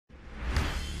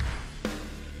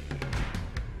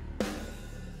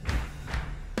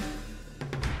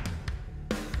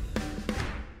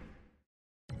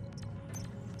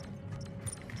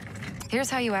Here's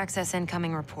how you access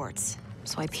incoming reports.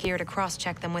 Swipe here to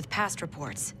cross-check them with past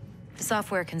reports. The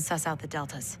software can suss out the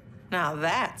deltas. Now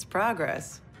that's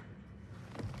progress.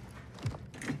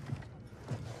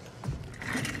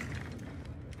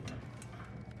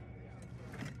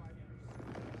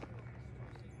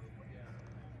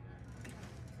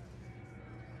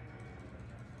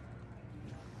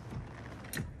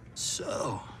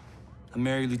 So, I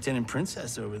married Lieutenant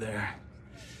Princess over there.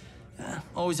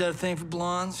 Always had a thing for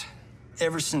blondes.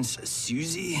 Ever since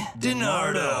Susie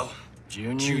DiNardo,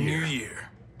 junior year.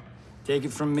 Take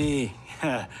it from me,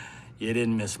 you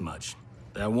didn't miss much.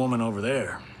 That woman over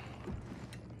there,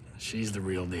 she's the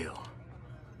real deal.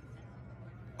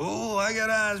 Oh, I got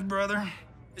eyes, brother.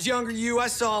 As younger you, I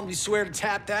solemnly swear to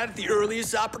tap that at the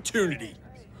earliest opportunity.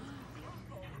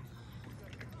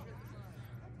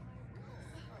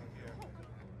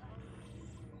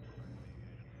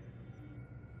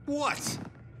 What?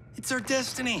 It's our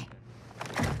destiny.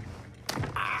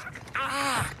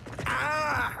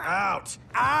 Out.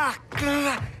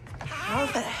 How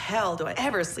the hell do I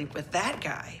ever sleep with that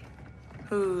guy?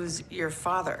 Who's your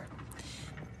father?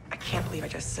 I can't believe I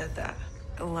just said that.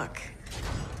 Look,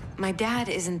 my dad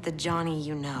isn't the Johnny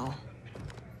you know.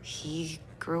 He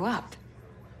grew up.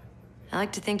 I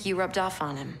like to think you rubbed off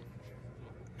on him.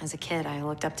 As a kid, I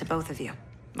looked up to both of you.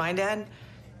 My dad,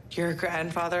 your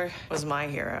grandfather, was my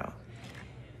hero.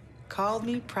 Called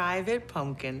me Private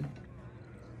Pumpkin.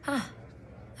 Huh.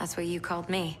 That's what you called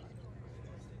me.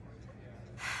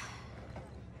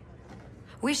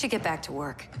 We should get back to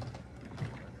work.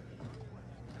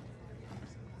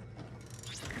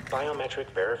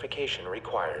 Biometric verification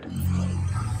required.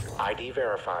 ID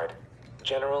verified.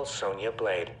 General Sonia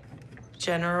Blade.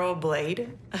 General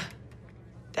Blade?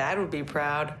 Dad would be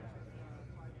proud.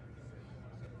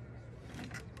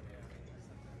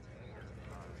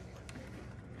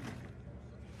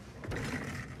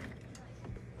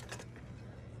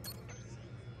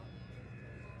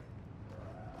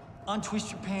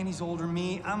 Untwist your panties, older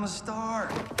me. I'm a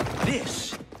star.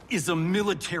 This is a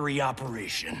military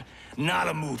operation, not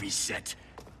a movie set.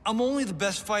 I'm only the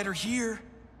best fighter here,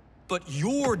 but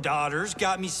your daughter's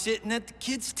got me sitting at the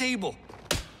kids' table.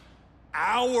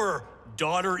 Our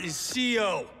daughter is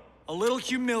CO. A little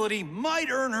humility might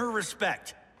earn her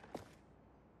respect.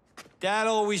 Dad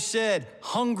always said,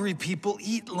 hungry people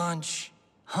eat lunch,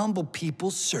 humble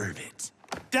people serve it.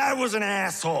 Dad was an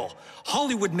asshole.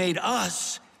 Hollywood made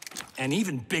us an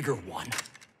even bigger one.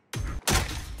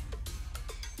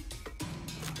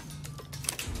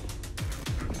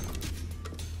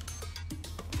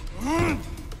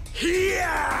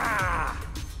 Yeah!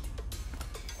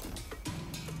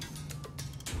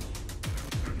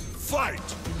 Fight!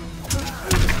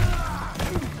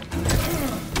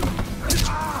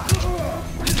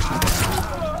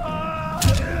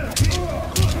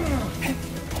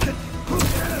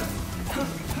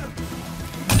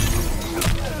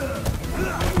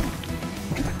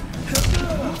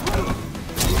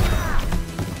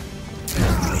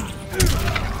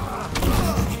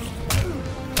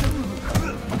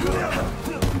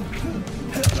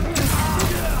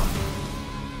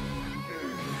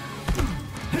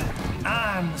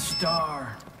 I'm the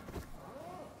star.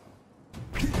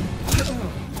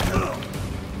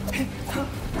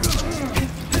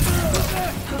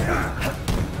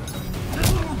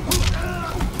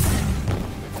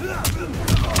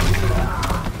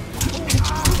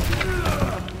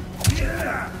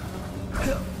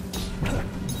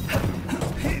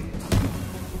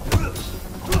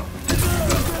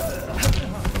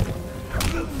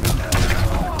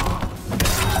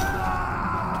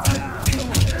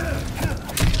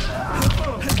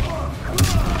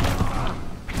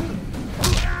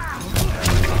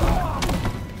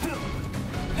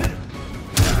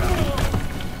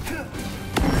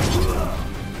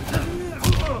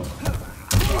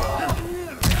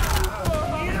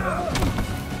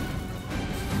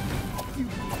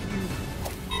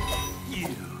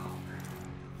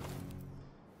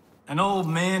 An old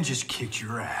man just kicked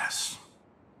your ass.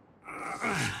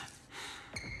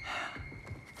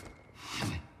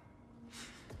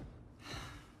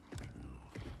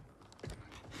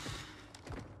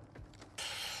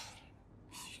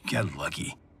 You got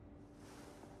lucky.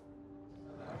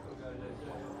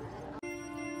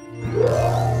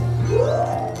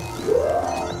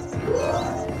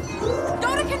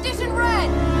 Go to condition red!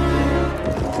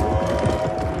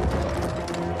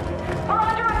 We're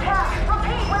under attack!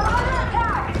 Repeat, we're under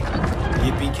attack!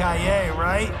 Yippee-ki-yay,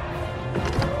 right?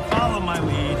 Follow my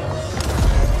lead.